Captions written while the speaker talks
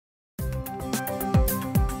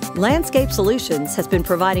Landscape Solutions has been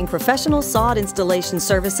providing professional sod installation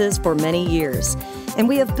services for many years, and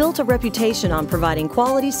we have built a reputation on providing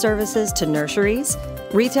quality services to nurseries,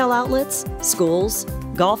 retail outlets, schools,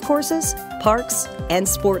 golf courses, parks, and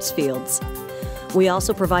sports fields. We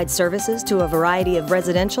also provide services to a variety of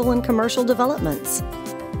residential and commercial developments.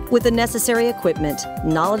 With the necessary equipment,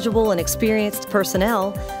 knowledgeable and experienced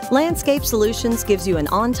personnel, Landscape Solutions gives you an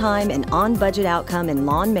on-time and on-budget outcome in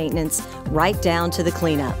lawn maintenance right down to the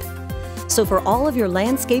cleanup. So for all of your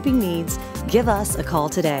landscaping needs, give us a call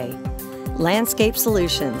today. Landscape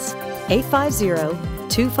Solutions,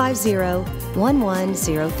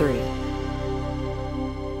 850-250-1103.